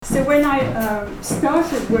So when I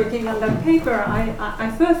started working on that paper,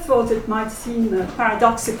 I first thought it might seem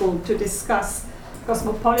paradoxical to discuss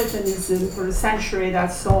cosmopolitanism for a century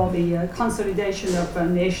that saw the consolidation of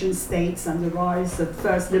nation states and the rise of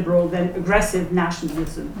first liberal, then aggressive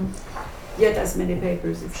nationalism. Yet, as many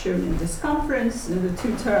papers have shown in this conference, the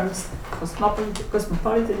two terms,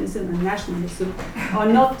 cosmopolitanism and nationalism, are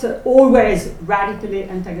not always radically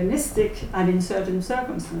antagonistic, and in certain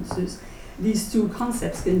circumstances, these two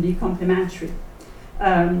concepts can be complementary.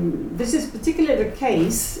 This is particularly the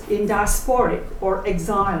case in diasporic or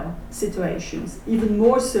exile situations, even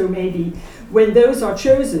more so maybe when those are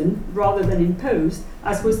chosen rather than imposed,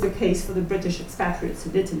 as was the case for the British expatriates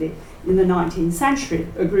of Italy in the 19th century,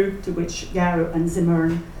 a group to which Garro and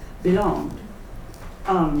Zimmern belonged.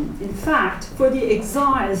 In fact, for the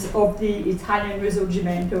exiles of the Italian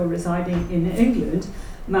Risorgimento residing in England,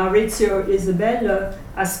 Maurizio Isabella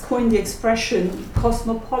has coined the expression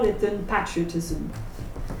cosmopolitan patriotism.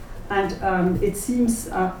 And it seems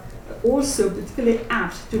also particularly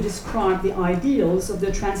apt to describe the ideals of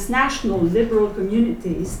the transnational liberal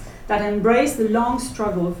communities that embrace the long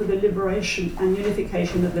struggle for the liberation and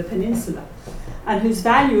unification of the peninsula, and whose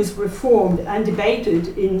values were formed and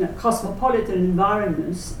debated in cosmopolitan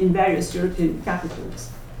environments in various European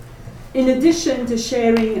capitals. In addition to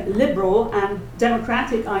sharing liberal and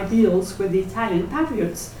democratic ideals with the Italian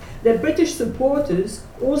patriots, their British supporters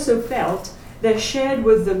also felt they shared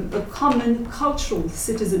with them a common cultural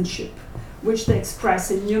citizenship, which they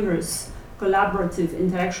express in numerous collaborative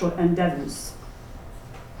intellectual endeavors.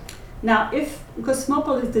 Now, if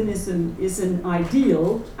cosmopolitanism is an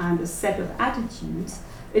ideal and a set of attitudes,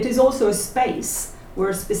 it is also a space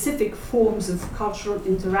where specific forms of cultural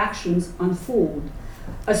interactions unfold,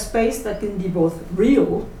 a space that can be both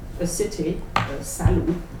real, a city, a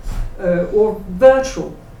salon, or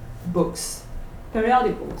virtual, books,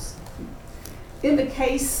 periodicals. In the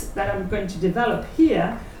case that I'm going to develop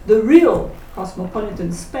here, the real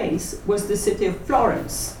cosmopolitan space was the city of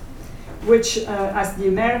Florence, which, as the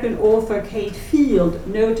American author Kate Field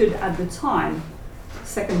noted at the time,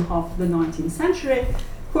 second half of the 19th century,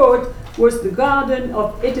 quote, was the garden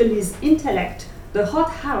of Italy's intellect, the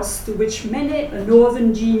hothouse to which many a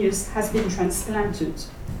northern genius has been transplanted.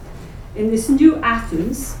 In this new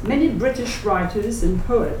Athens, many British writers and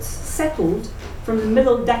poets settled from the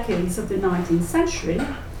middle decades of the 19th century,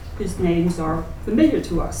 whose names are familiar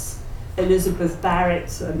to us: Elizabeth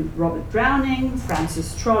Barrett and Robert Browning,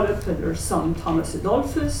 Francis Trollope and her son Thomas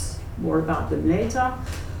Adolphus, more about them later,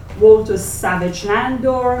 Walter Savage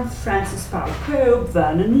Landor, Francis Powell Cope,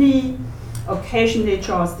 Vernon Lee, occasionally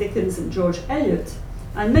Charles Dickens and George Eliot,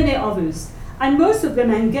 and many others, and most of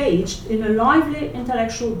them engaged in a lively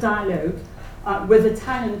intellectual dialogue with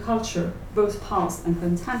Italian culture, both past and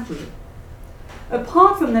contemporary.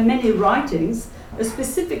 Apart from the many writings, a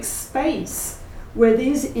specific space where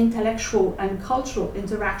these intellectual and cultural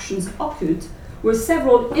interactions occurred were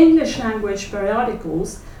several English language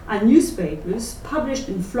periodicals and newspapers published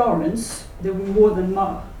in Florence. There were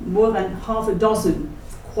more than half a dozen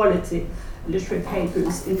quality literary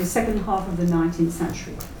papers in the second half of the 19th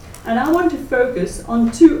century. And I want to focus on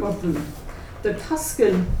two of them. The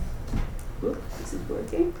Tuscan, is it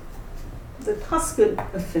working? The Tuscan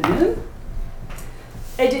Athenaeum,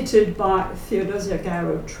 edited by Theodosia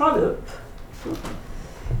Garro Trollope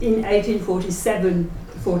in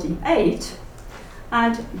 1847-48,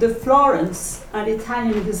 and the Florence and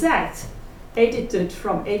Italian Gazette, edited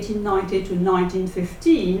from 1890 to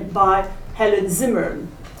 1915 by Helen Zimmern.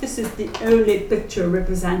 This is the only picture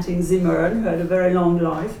representing Zimmern, who had a very long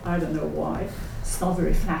life. I don't know why. It's not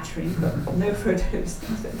very flattering, but no photos.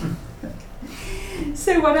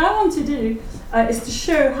 So what I want to do is to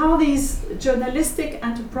show how these journalistic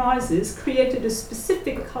enterprises created a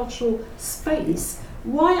specific cultural space,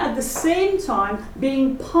 while at the same time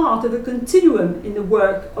being part of a continuum in the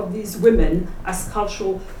work of these women as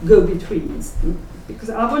cultural go-betweens. Because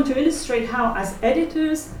I want to illustrate how, as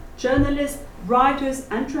editors, journalists, writers,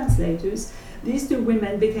 and translators, these two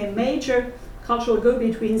women became major cultural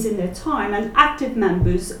go-betweens in their time and active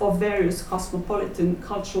members of various cosmopolitan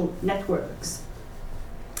cultural networks.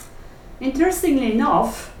 Interestingly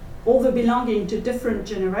enough, although belonging to different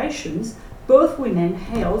generations, both women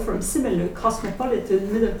hail from similar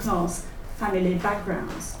cosmopolitan middle-class family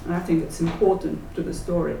backgrounds, and I think it's important to the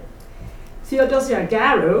story. Theodosia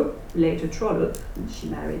Garro, later Trollope, she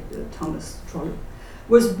married Thomas Trollope,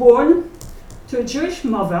 was born to a Jewish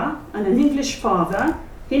mother and an English father,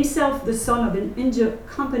 himself the son of an India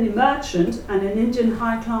company merchant and an Indian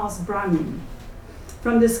high-class Brahmin.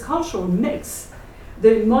 From this cultural mix,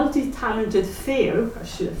 the multi-talented Theo,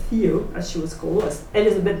 as she was called, as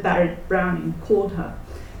Elizabeth Barrett Browning called her,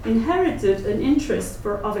 inherited an interest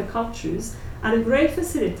for other cultures and a great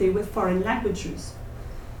facility with foreign languages.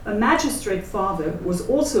 A magistrate father was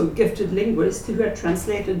also a gifted linguist who had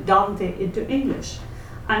translated Dante into English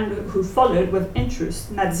and who followed with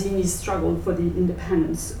interest Mazzini's struggle for the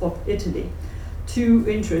independence of Italy, two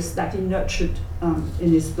interests that he nurtured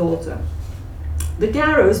in his daughter. The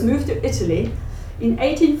Garrows moved to Italy in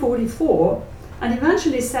 1844 and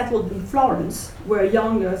eventually settled in Florence, where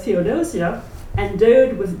young Theodosia,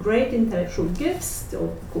 endowed with great intellectual gifts,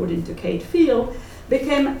 still according to Kate Field,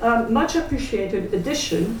 became a much appreciated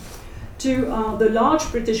addition to the large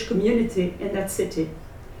British community in that city.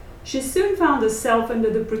 She soon found herself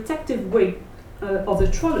under the protective wing of the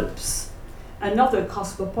Trollops, another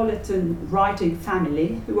cosmopolitan writing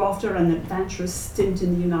family who, after an adventurous stint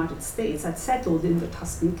in the United States, had settled in the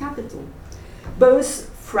Tuscan capital. Both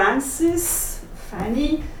Francis,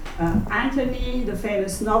 Fanny, Anthony, the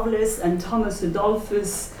famous novelist, and Thomas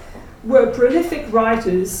Adolphus were prolific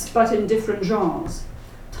writers, but in different genres.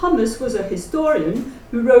 Thomas was a historian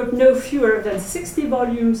who wrote no fewer than 60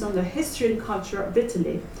 volumes on the history and culture of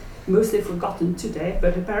Italy, mostly forgotten today,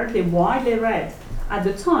 but apparently widely read at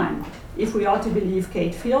the time. If we are to believe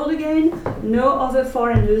Kate Field again, no other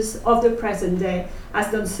foreigners of the present day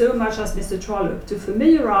has done so much as Mr. Trollope to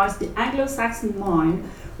familiarize the Anglo-Saxon mind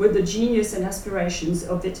with the genius and aspirations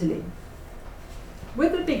of Italy.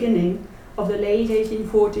 With the beginning of the late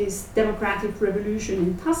 1840s democratic revolution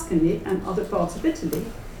in Tuscany and other parts of Italy,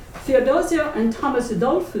 Theodosia and Thomas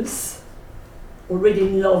Adolphus, already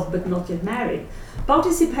in love but not yet married,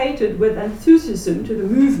 participated with enthusiasm to the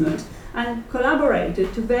movement and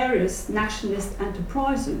collaborated to various nationalist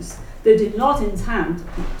enterprises. They did not intend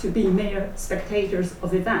to be mere spectators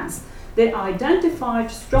of events. They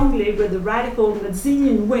identified strongly with the radical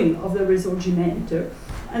Mazzinian wing of the Risorgimento,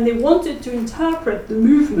 and they wanted to interpret the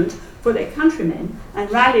movement for their countrymen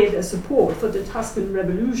and rally their support for the Tuscan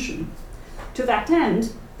Revolution. To that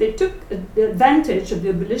end, they took advantage of the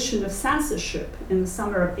abolition of censorship in the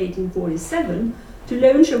summer of 1847 to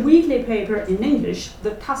launch a weekly paper in English,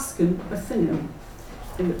 the Tuscan Athenaeum.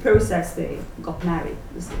 In the process, they got married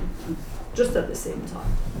just at the same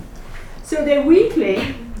time. So their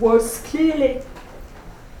weekly was clearly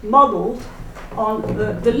modeled on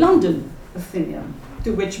the London Athenaeum,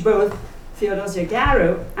 to which both Theodosia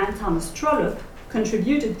Garrow and Thomas Trollope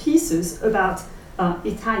contributed pieces about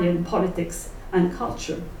Italian politics and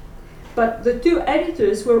culture. But the two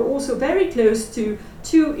editors were also very close to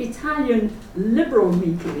two Italian liberal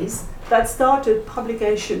weeklies that started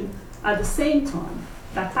publication at the same time,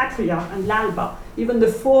 La Patria and L'Alba. Even the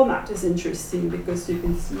format is interesting because you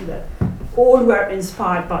can see that all were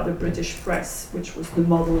inspired by the British press, which was the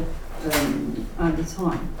model at the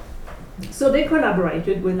time. So they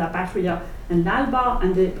collaborated with La Patria and L'Alba,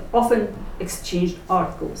 and they often exchanged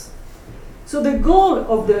articles. So the goal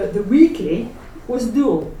of the weekly was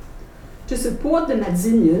dual: to support the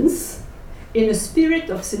Mazzinians in a spirit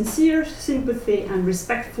of sincere sympathy and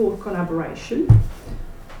respectful collaboration,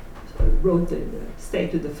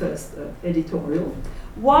 stated the first editorial,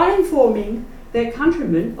 while informing their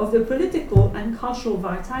countrymen of the political and cultural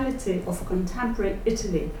vitality of contemporary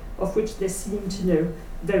Italy, of which they seemed to know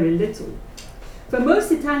very little. For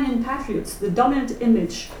most Italian patriots, the dominant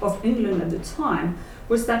image of England at the time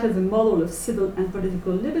was that of a model of civil and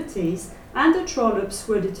political liberties, and the Trollopes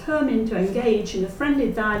were determined to engage in a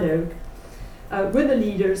friendly dialogue with the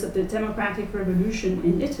leaders of the democratic revolution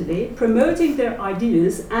in Italy, promoting their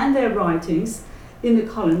ideas and their writings in the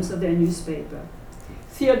columns of their newspaper.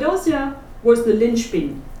 Theodosia was the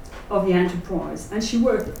linchpin of the enterprise, and she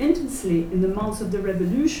worked intensely in the months of the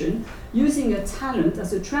revolution, using her talent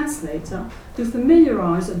as a translator to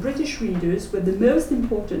familiarize her British readers with the most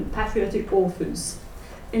important patriotic authors.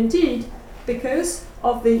 Indeed, because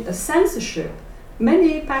of the censorship,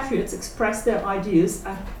 many patriots expressed their ideas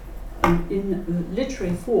in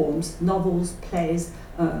literary forms, novels, plays,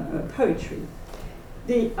 poetry.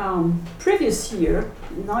 The previous year,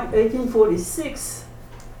 1846,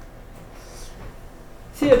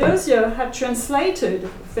 Theodosia had translated a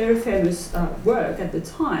very famous work at the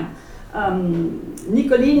time,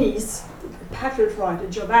 Nicolini's, patriot writer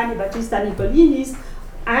Giovanni Battista Nicolini's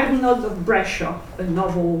Arnold of Brescia, a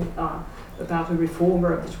novel about a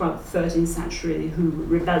reformer of the 12th, 13th century who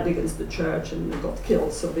rebelled against the church and got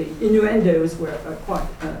killed, so the innuendos were quite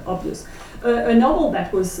obvious. A novel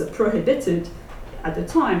that was prohibited at the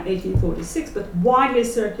time, 1846, but widely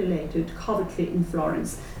circulated covertly in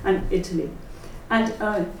Florence and Italy. And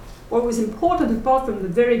what was important, apart from the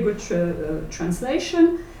very good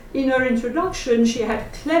translation, In her introduction, she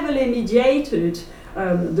had cleverly mediated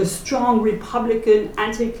the strong Republican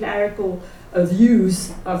anti-clerical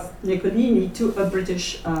views of Niccolini to a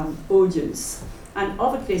British audience, and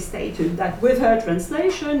overtly stated that with her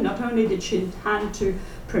translation, not only did she intend to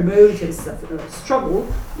promote his struggle,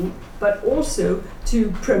 but also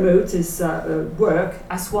to promote his work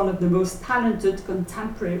as one of the most talented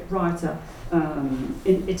contemporary writers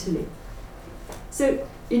in Italy. So,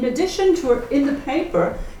 in addition to her, in the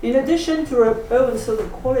paper, in addition to her own, so the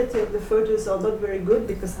quality of the photos are not very good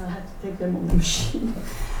because I had to take them on the machine.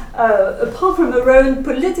 Apart from her own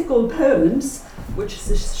political poems, which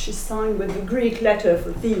she signed with the Greek letter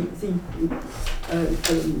for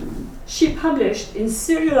she published in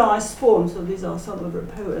serialized form, so these are some of her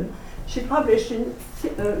poems, she published in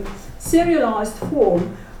serialized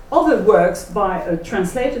form other works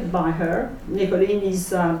translated by her, Niccolini's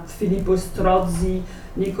Filippo Strozzi,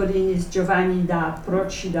 Niccolini's Giovanni da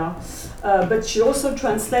Procida, but she also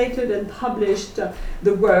translated and published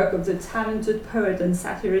the work of the talented poet and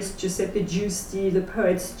satirist Giuseppe Giusti, the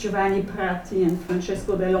poets Giovanni Prati and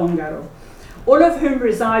Francesco del Ongaro, all of whom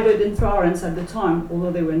resided in Florence at the time,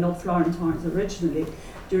 although they were not Florentines originally,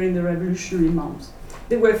 during the revolutionary months.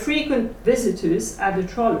 They were frequent visitors at the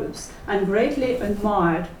Trollops and greatly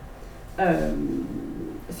admired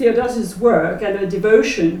Theodosia's work and her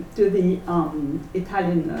devotion to the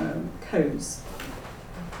Italian cause.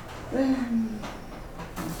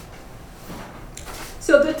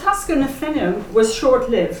 So the Tuscan Athenaeum was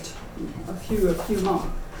short-lived, a few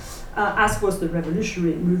months, as was the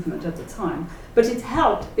revolutionary movement at the time, but it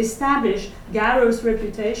helped establish Garrow's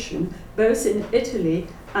reputation both in Italy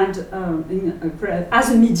and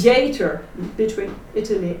as a mediator between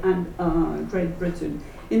Italy and Great Britain.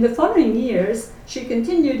 In the following years, she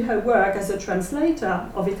continued her work as a translator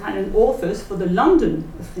of Italian authors for the London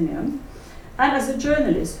Athenaeum and as a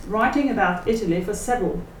journalist, writing about Italy for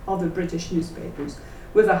several other British newspapers.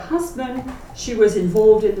 With her husband, she was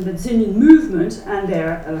involved in the Mazzinian movement, and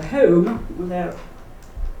their home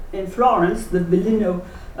in Florence, the Bellino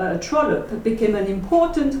Trollop, became an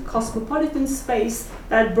important cosmopolitan space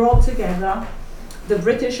that brought together the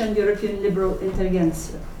British and European liberal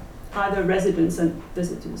intelligentsia, either residents and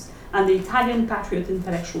visitors, and the Italian patriot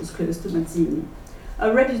intellectuals close to Mazzini.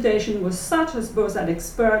 Her reputation was such as both an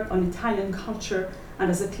expert on Italian culture and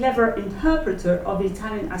as a clever interpreter of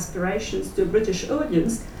Italian aspirations to a British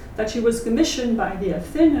audience that she was commissioned by the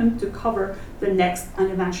Athenaeum to cover the next and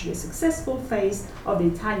eventually successful phase of the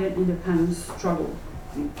Italian independence struggle.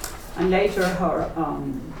 And later her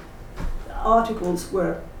articles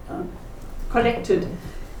were collected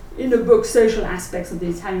in the book Social Aspects of the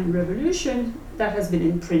Italian Revolution that has been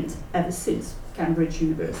in print ever since, Cambridge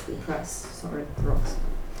University Press, sorry, Ross.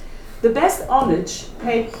 The best homage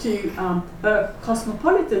paid to a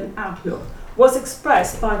cosmopolitan outlook was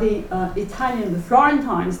expressed by the the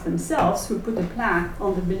Florentines themselves, who put a plaque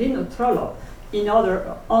on the Bellino Trollop in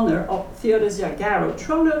honor of Theodosia Garrow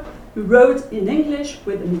Trollop, who wrote in English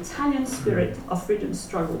with an Italian spirit of freedom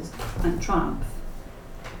struggles and triumph.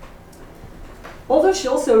 Although she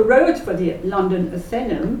also wrote for the London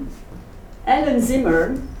Athenaeum, Ellen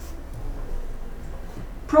Zimmer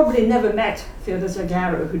probably never met Theodosia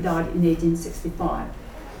Garrow, who died in 1865.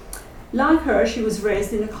 Like her, she was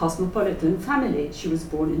raised in a cosmopolitan family. She was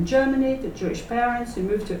born in Germany to Jewish parents who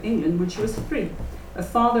moved to England when she was 3. Her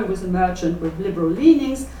father was a merchant with liberal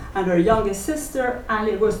leanings, and her youngest sister,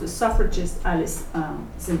 Ali, was the suffragist Alice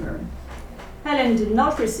Zimmer. Helen did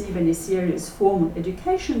not receive any serious formal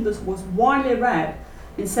education, but was widely read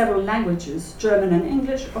in several languages, German and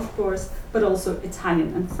English, of course, but also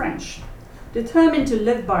Italian and French. Determined to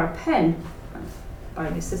live by her pen, by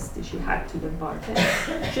necessity she had to live by her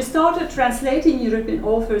pen, she started translating European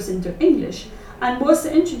authors into English and was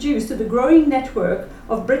introduced to the growing network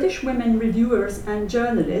of British women reviewers and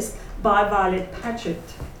journalists by Violet Paget,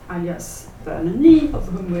 alias Vernon Lee, of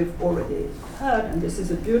whom we've already heard, and this is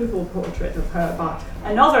a beautiful portrait of her by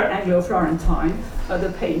another Anglo-Florentine,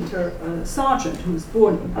 the painter Sargent, who was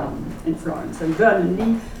born in Florence. And Vernon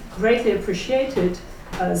Lee greatly appreciated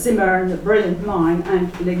Zimmer's brilliant mind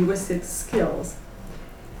and linguistic skills.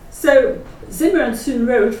 So Zimmer soon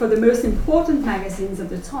wrote for the most important magazines of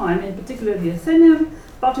the time, in particular the Athenaeum,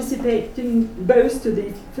 participating both to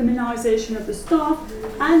the feminization of the staff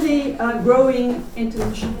and the growing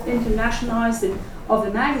internationalizing of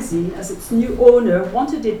the magazine, as its new owner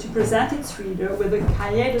wanted it to present its reader with a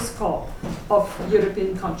kaleidoscope of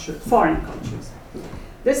European culture, foreign cultures.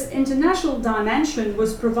 This international dimension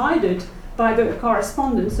was provided by the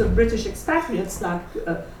correspondence of British expatriates like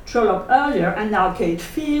Trollope earlier, and now Kate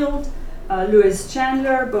Field, Louis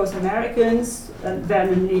Chandler, both Americans,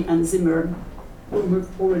 Vernon Lee and Zimmern, whom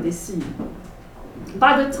we've already seen.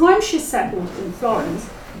 By the time she settled in Florence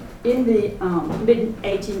in the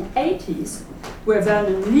mid-1880s, where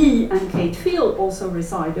Vernon Lee and Kate Field also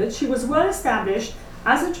resided, she was well established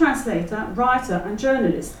as a translator, writer and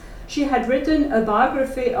journalist. She had written a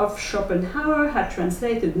biography of Schopenhauer, had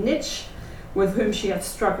translated Nietzsche, with whom she had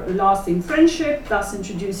struck a lasting friendship, thus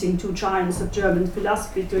introducing two giants of German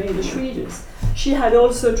philosophy to English readers. She had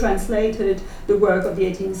also translated the work of the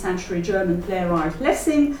 18th century German playwright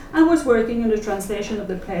Lessing and was working on the translation of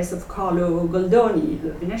the plays of Carlo Goldoni,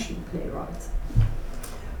 the Venetian playwright,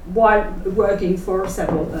 while working for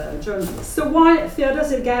several journalists. So while Theodore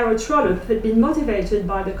Zingaro Trollope had been motivated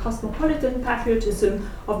by the cosmopolitan patriotism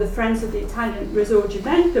of the friends of the Italian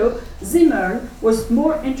Risorgimento, Zimmern was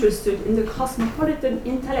more interested in the cosmopolitan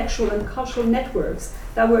intellectual and cultural networks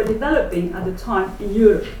that were developing at the time in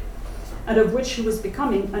Europe, and of which she was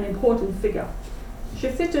becoming an important figure. She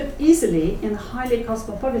fitted easily in the highly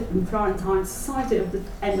cosmopolitan Florentine society of the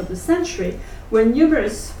end of the century, where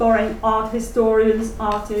numerous foreign art historians,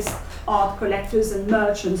 artists, art collectors and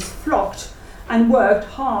merchants flocked and worked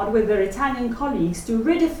hard with their Italian colleagues to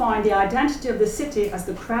redefine the identity of the city as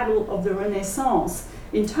the cradle of the Renaissance,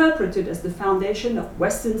 interpreted as the foundation of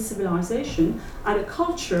Western civilization and a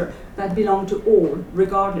culture that belonged to all,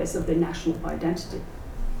 regardless of their national identity.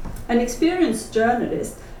 An experienced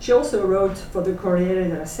journalist, she also wrote for the Corriere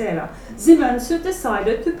della Sera, Zimmern soon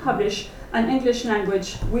decided to publish an English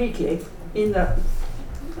language weekly in the,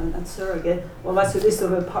 that's her again, well that's a list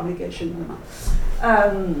of a publication,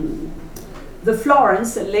 the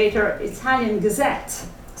Florence and later Italian Gazette,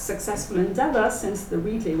 successful endeavor since the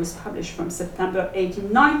weekly was published from September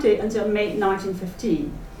 1890 until May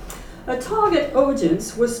 1915. A target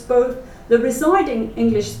audience was both the residing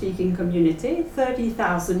English-speaking community,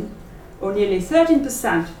 30,000 or nearly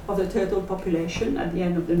 13% of the total population at the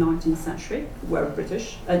end of the 19th century were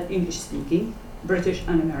British and English-speaking, British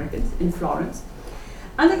and Americans in Florence,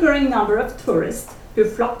 and a growing number of tourists who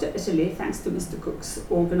flocked to Italy thanks to Mr. Cook's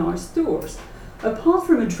organized tours. Apart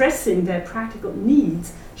from addressing their practical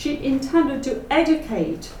needs, she intended to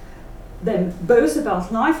educate them both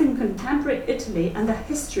about life in contemporary Italy and the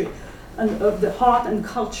history of the art and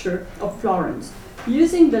culture of Florence.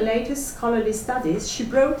 Using the latest scholarly studies, she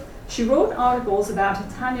wrote articles about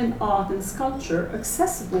Italian art and sculpture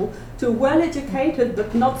accessible to a well-educated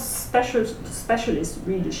but not specialist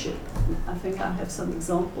readership. I think I have some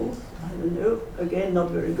examples. I don't know, again,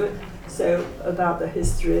 not very good. So, about the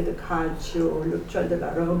history, the calcio, Lucia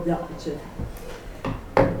della Robbia, etc.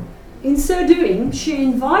 In so doing, she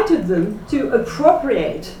invited them to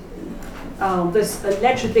appropriate this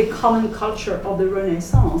allegedly common culture of the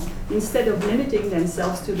Renaissance instead of limiting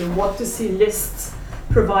themselves to the what-to-see lists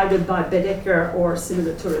provided by Baedeker or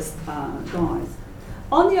similar tourist guides.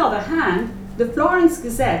 On the other hand, the Florence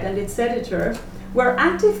Gazette and its editor were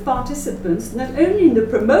active participants not only in the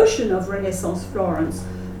promotion of Renaissance Florence,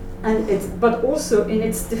 but also in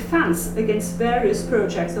its defense against various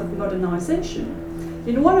projects of modernization.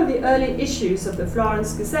 In one of the early issues of the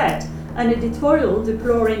Florence Gazette, an editorial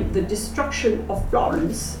deploring the destruction of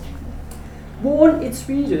Florence warned its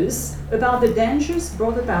readers about the dangers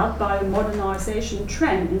brought about by a modernization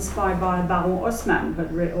trend inspired by Baron Haussmann,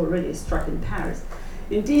 who had already struck in Paris.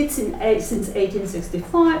 Indeed, since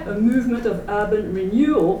 1865, a movement of urban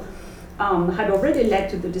renewal had already led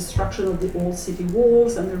to the destruction of the old city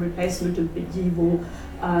walls and the replacement of medieval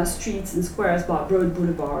streets and squares by broad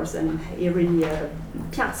boulevards and airy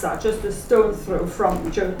piazza, just a stone throw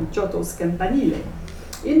from Giotto's Campanile.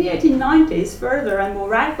 In the 1890s, further and more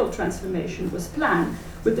radical transformation was planned,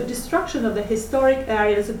 with the destruction of the historic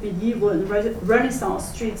areas of medieval and Renaissance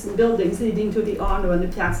streets and buildings leading to the Arno and the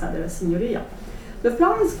Piazza della Signoria. The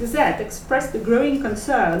Florence Gazette expressed the growing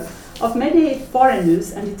concern of many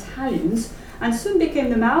foreigners and Italians, and soon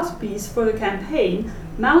became the mouthpiece for the campaign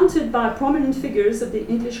mounted by prominent figures of the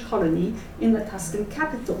English colony in the Tuscan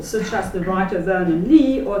capital, such as the writer Vernon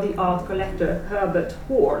Lee or the art collector Herbert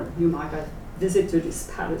Horn. You might have visited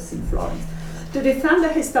his palace in Florence, to defend the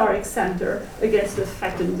historic center against the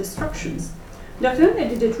threatened destructions. Not only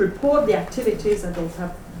did it report the activities, I don't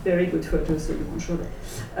have very good photos, so you won't show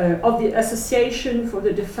them, of the Association for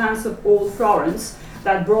the Defense of Old Florence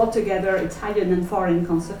that brought together Italian and foreign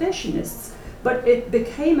conservationists, but it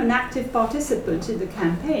became an active participant in the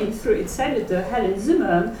campaign through its editor, Helen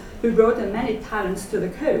Zimmern, who brought her many talents to the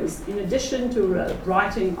cause. In addition to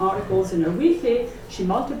writing articles in her weekly, she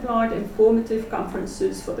multiplied informative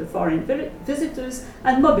conferences for the foreign visitors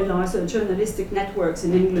and mobilized her journalistic networks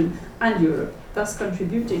in England and Europe, thus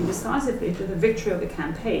contributing decisively to the victory of the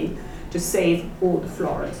campaign to save all the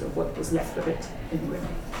Florence, or what was left of it anyway.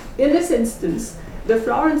 In this instance, the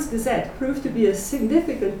Florence Gazette proved to be a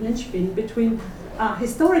significant linchpin between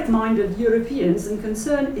historic-minded Europeans and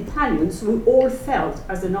concerned Italians who all felt,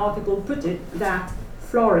 as an article put it, that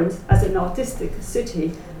Florence, as an artistic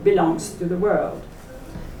city, belongs to the world.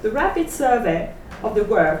 The rapid survey of the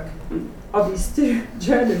work of these two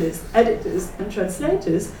journalists, editors, and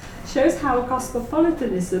translators shows how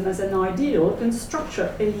cosmopolitanism as an ideal can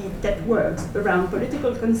structure elite networks around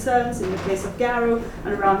political concerns in the case of Garrow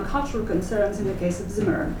and around cultural concerns in the case of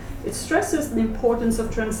Zimmern. It stresses the importance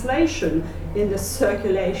of translation in the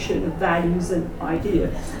circulation of values and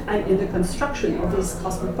ideas and in the construction of these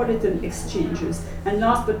cosmopolitan exchanges. And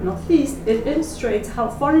last but not least, it illustrates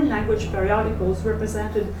how foreign language periodicals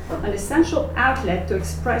represented an essential outlet to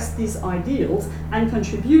express these ideals and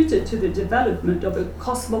contributed to the development of a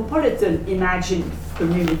cosmopolitan imagined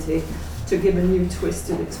community, to give a new twist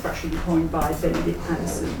to the expression coined by Benedict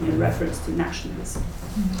Anderson in reference to nationalism.